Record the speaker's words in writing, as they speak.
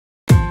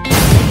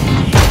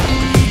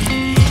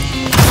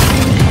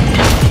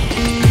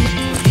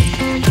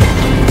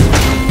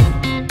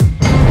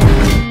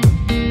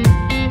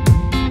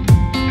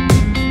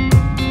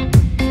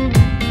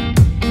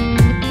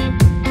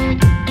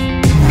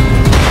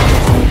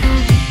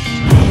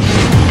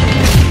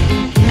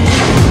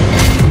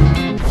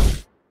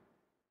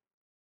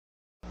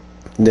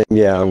Then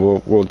yeah,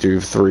 we'll do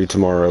 3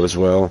 tomorrow as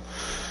well.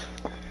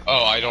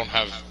 Oh, I don't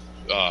have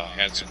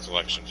Hanson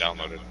Collection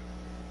downloaded.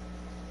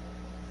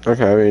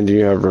 Okay, I mean, do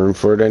you have room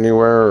for it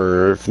anywhere,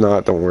 or if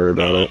not, don't worry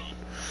about it.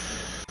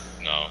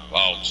 No,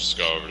 I'll just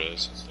go over to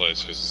this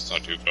place because it's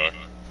not too far.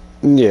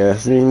 Yeah,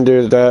 you can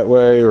do it that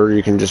way, or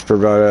you can just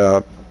provide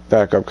a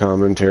backup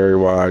commentary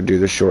while I do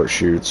the short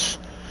shoots.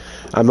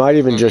 I might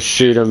even just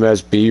shoot them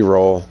as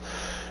B-roll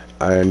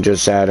and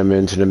just add them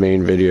into the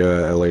main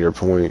video at a later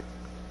point.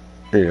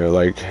 You know,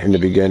 like in the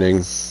beginning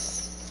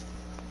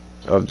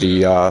of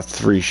the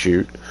 3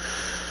 shoot.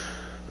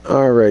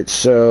 Alright,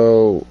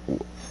 so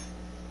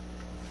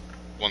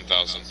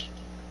 1,000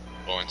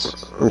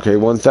 points. Okay,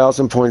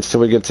 1,000 points till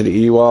we get to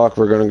the Ewok.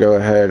 We're going to go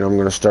ahead. I'm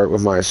going to start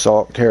with my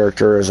assault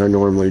character as I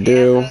normally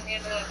do.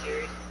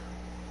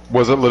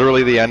 Was it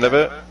literally the end of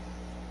it?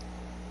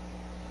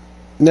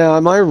 Now,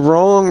 am I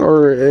wrong,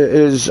 or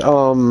is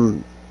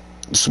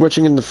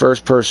switching in the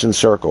first person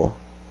circle?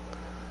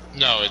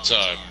 No, it's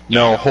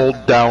No,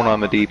 hold down on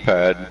the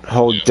D-pad.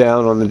 Hold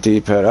down on the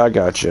D-pad. I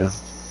gotcha.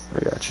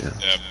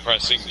 Yeah,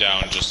 pressing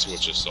down just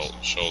switches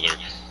shoulder.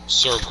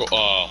 Circle,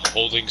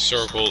 holding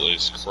circle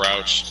is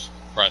crouch.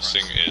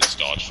 Pressing is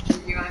dodge.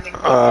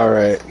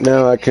 Alright,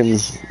 now I can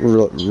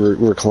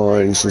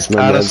recline since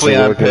my Honestly, meds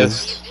are I'm working.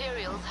 pissed.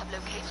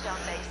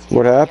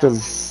 What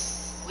happened?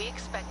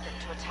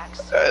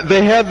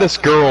 They had this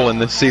girl in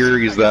the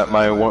series that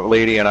my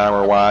lady and I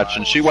were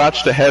watching. She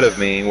watched ahead of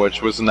me,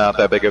 which was not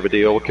that big of a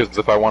deal, because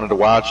if I wanted to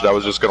watch it, I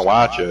was just going to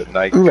watch it. And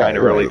I kind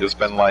of really just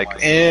been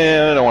like,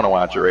 I don't want to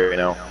watch it right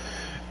now.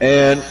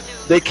 And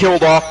they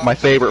killed off my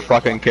favorite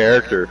fucking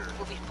character.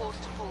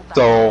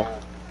 So,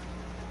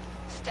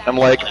 I'm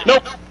like,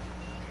 nope.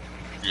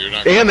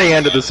 And they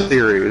ended the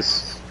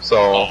series.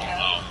 So,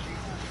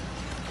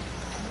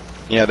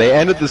 yeah, they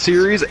ended the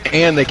series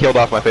and they killed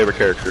off my favorite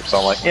character. So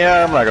I'm like,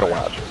 yeah, I'm not going to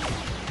watch it.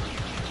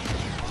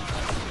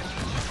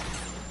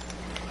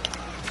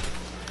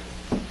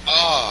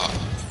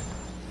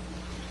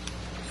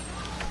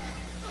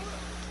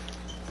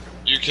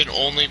 You can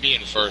only be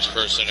in first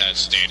person as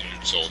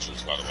standard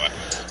soldiers, by the way.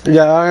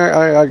 Yeah,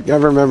 I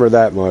remember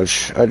that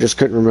much. I just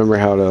couldn't remember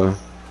how to...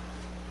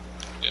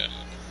 Yeah.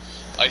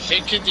 I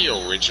think in the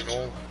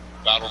original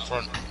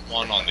Battlefront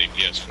one on the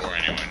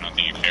PS4 anyway, not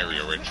the very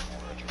original.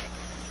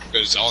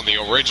 Because on the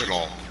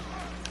original,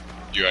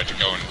 you had to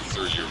go in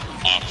through your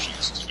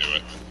options to do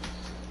it.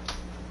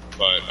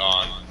 But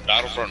on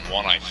Battlefront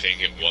 1, I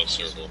think it was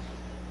circle.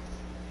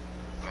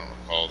 I don't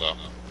recall though.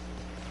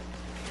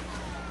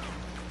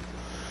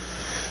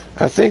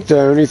 I think the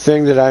only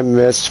thing that I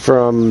missed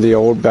from the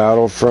old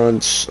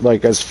Battlefronts,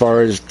 like as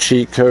far as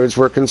cheat codes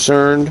were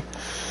concerned,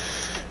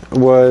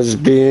 was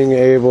being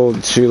able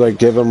to like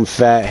give them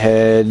fat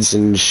heads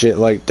and shit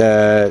like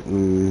that.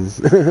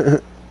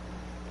 And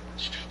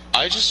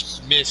I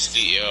just miss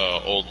the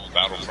old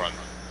Battlefront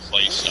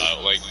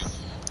playstyle. Like,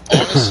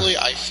 honestly,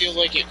 I feel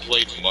like it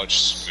played much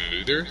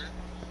smoother,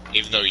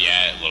 even though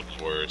yeah, it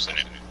looked worse and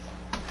it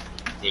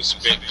was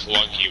a bit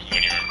clunky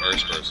when you're in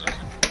first person.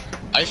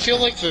 I feel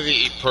like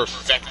they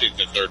perfected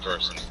the third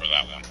person for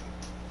that one.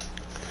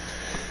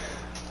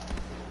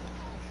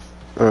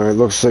 Alright,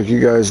 looks like you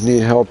guys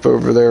need help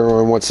over there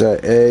on what's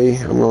that, A?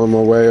 I'm on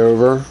my way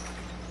over.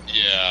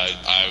 Yeah,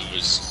 I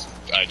just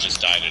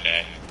died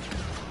today.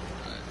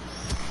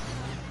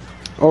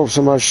 Oh,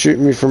 somebody's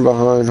shooting me from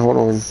behind. Hold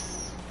on.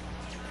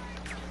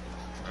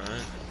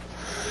 Alright.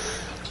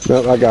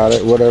 Nope, I got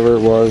it. Whatever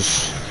it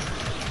was.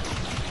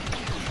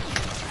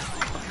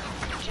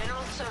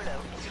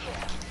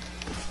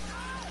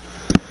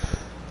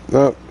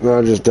 Nope, no,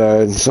 I just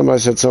died. Somebody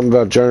said something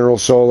about General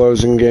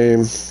Solos in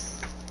game.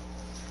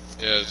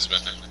 Yeah, it's been.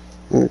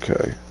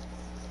 Okay.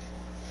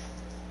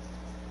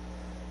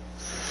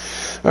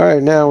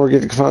 Alright, now we're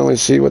getting to finally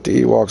see what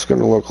the Ewok's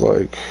gonna look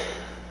like.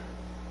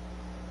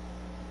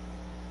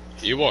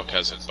 Ewok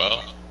has a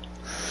bow.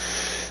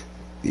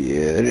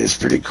 Yeah, it is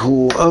pretty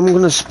cool. I'm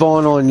gonna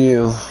spawn on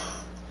you.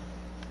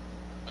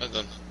 And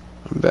then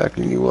I'm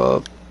backing you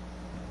up.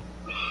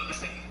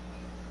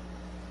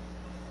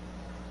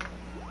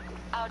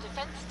 Our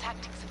defense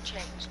tactics have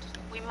changed.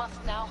 We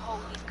must now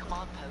hold these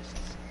command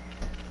posts.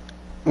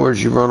 Where'd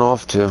you run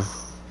off to?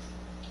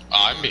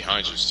 I'm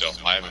behind you still.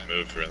 I haven't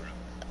moved really.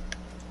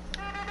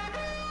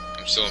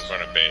 I'm still in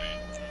front of B.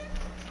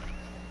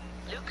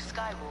 Luke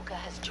Skywalker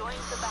has joined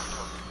the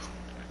battle.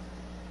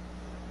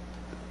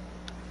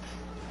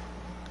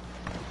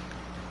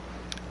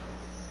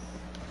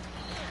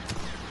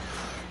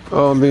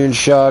 Oh, I'm being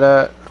shot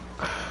at.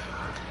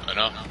 I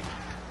know.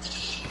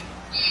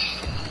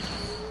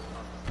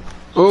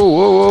 Oh,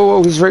 whoa, whoa,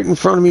 whoa, he's right in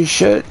front of me,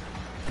 shit.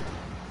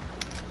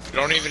 You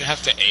don't even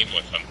have to aim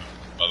with them,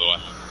 by the way.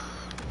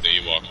 The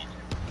Ewok.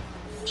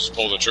 Just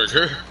pull the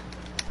trigger.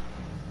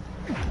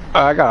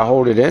 I gotta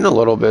hold it in a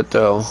little bit,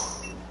 though.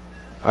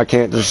 I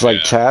can't just,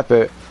 like, tap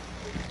it.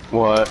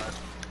 What?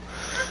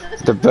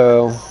 The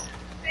bow.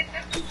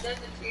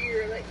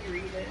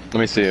 Let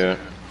me see it.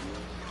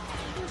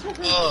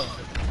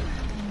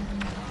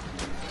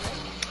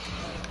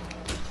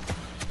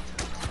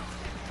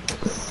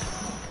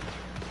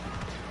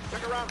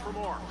 for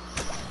more.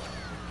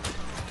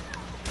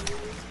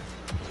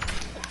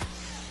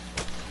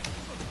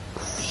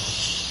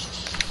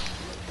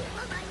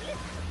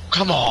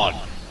 Come on!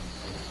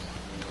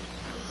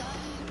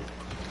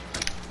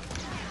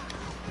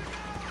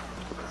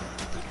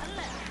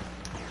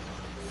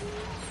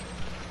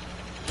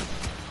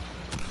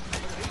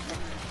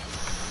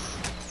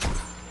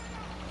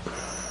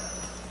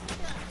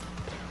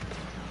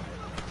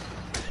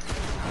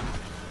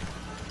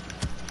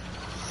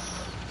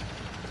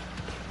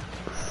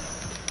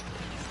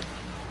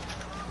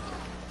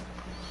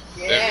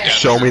 Yeah.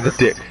 Show me the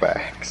dick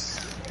facts.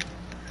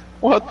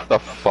 What the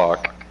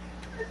fuck?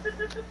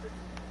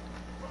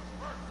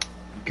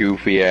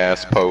 Goofy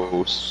ass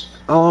posts.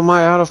 Oh, am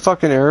I out of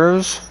fucking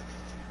arrows?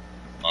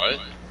 What?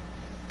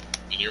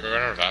 Did you run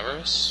out of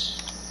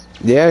arrows?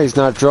 Yeah, he's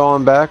not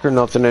drawing back or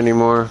nothing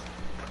anymore.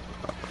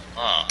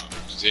 Oh.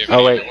 Does he have Oh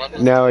any wait, other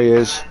weapon? now he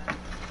is.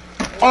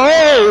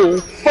 Oh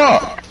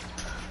fuck!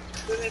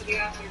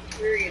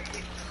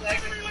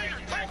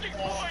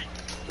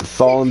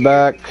 Falling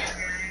back.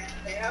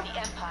 The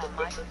Empire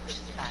might push us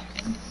back.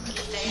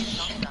 Today is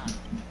not done.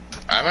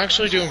 I'm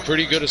actually doing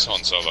pretty good as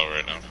Han Solo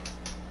right now.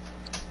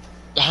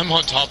 I'm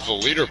on top of the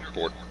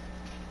leaderboard.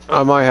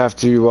 I might have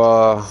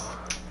to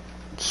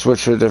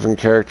switch to a different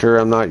character.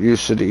 I'm not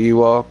used to the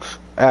Ewoks.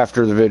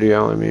 After the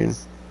video, I mean.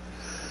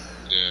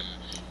 Yeah.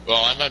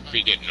 Well, I might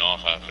be getting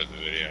off after the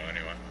video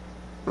anyway.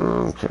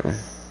 Okay.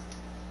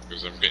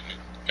 Because I'm getting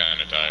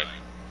kind of tired.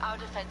 Our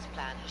defense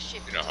plan has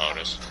shifted You know how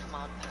it is. to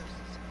command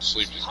posts.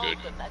 Sleep is good. Hold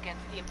them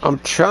against the I'm Imperial.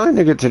 trying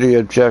to get to the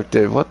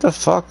objective. What the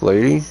fuck,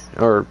 lady?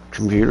 Or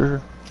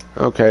computer?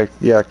 Okay,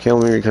 yeah, kill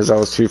me because I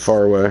was too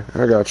far away.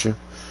 I got you.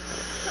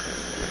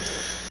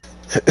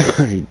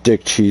 You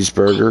dick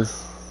cheeseburger.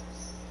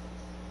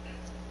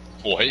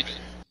 What?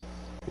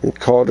 You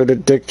called it a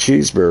dick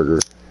cheeseburger.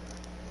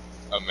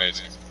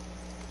 Amazing.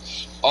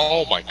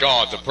 Oh my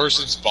god, the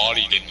person's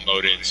body didn't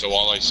load in, so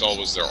all I saw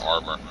was their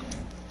armor.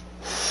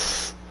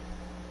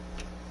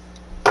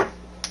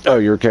 Oh,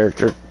 your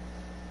character.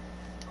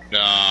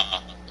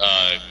 Nah,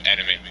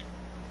 enemy.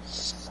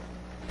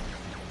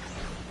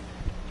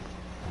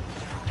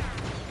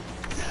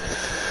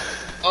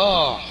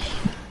 Oh.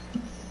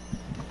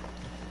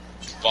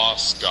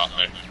 Boss got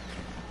me.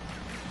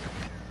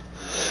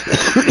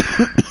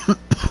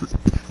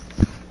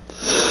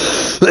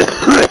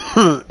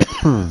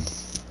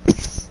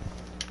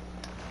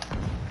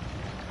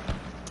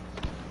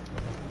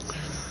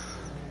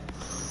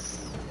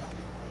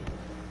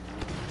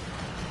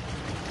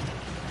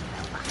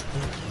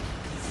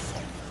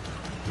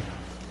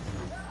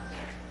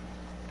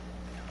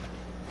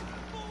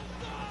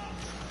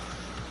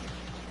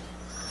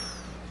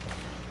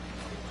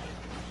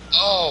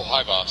 Oh,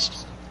 hi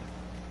boss.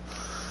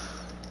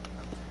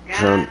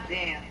 Trying- God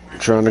damn.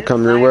 Trying to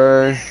come your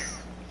way.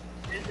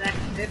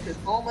 This is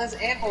homeless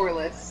and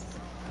horeless.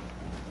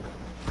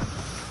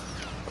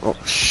 Oh,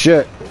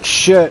 shit.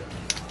 Shit.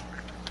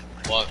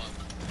 What?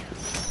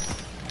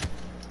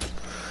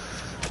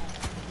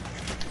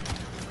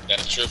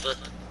 Death Trooper?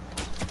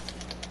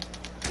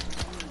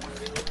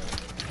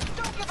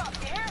 Don't give up,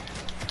 dear.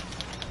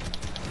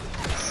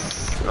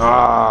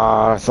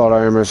 Ah, I thought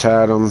I almost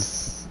had him.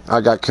 I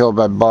got killed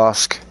by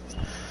Bosk.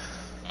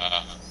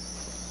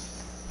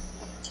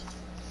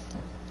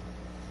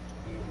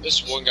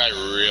 This one guy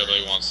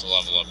really wants to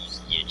level up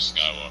as Luke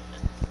Skywalker.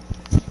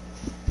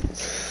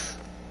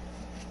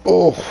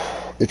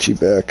 Oh, itchy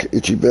back,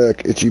 itchy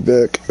back, itchy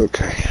back.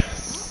 Okay.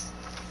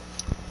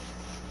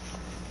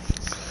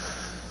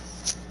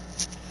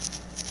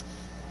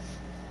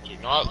 Do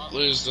not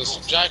lose this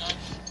objective.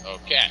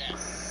 Okay.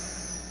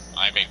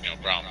 I make no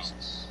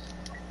promises.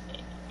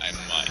 But I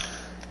might.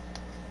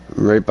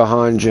 Right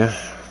behind you.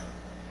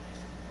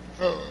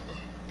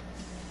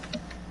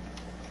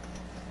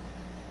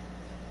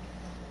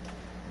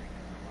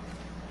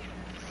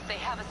 They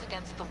have us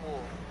against the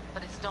wall,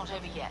 but it's not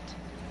over yet.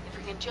 If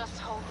we can just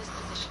hold this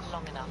position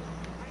long enough,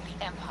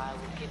 the Empire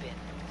will give in.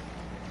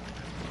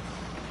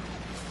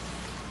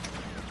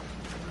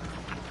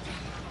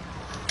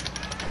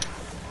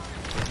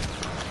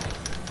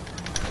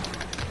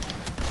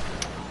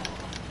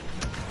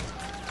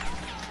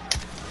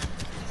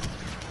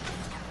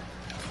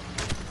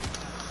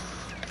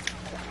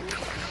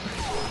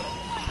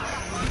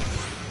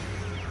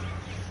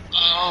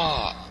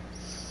 Ah!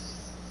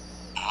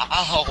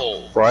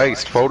 Ow!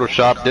 Christ,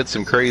 Photoshop did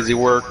some crazy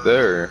work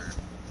there.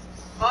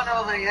 Oh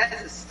no, honey, that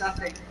is a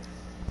stuffing.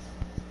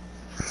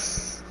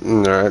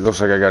 Alright,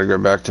 looks like I gotta go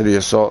back to the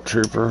assault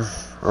trooper.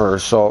 Or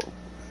assault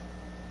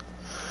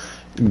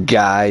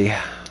guy.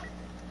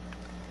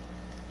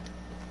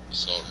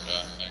 Assault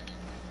guy.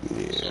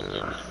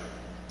 Yeah.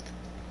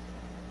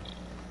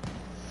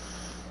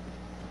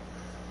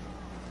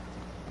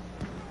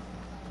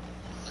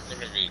 I'm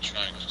gonna be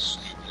trying to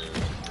sneak there.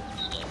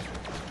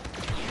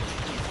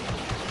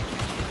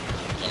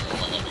 Don't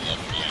wanna level up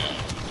me out.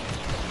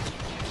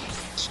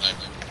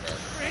 Sniper.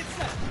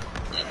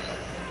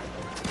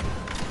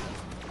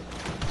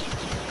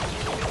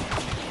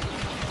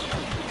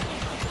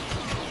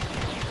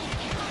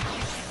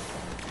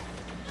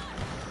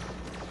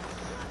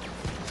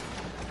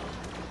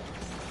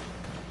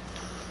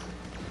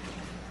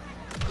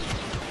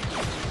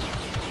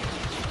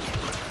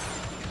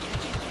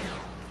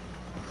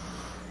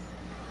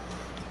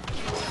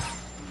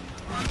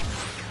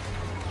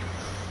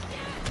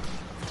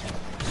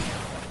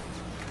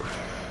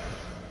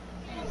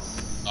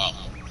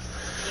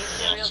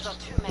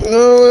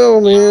 Oh,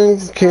 well,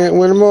 man. Can't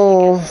win them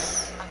all.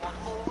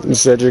 You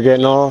said you're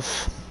getting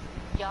off?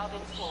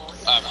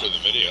 After the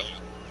video.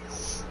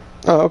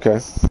 Oh, okay.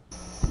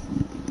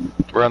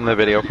 We're on the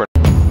video for.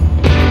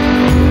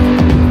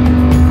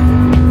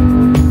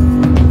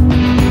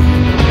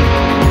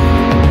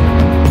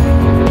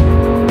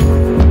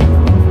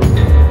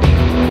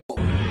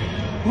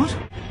 What?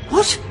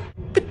 What?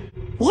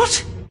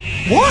 What?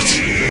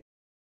 What?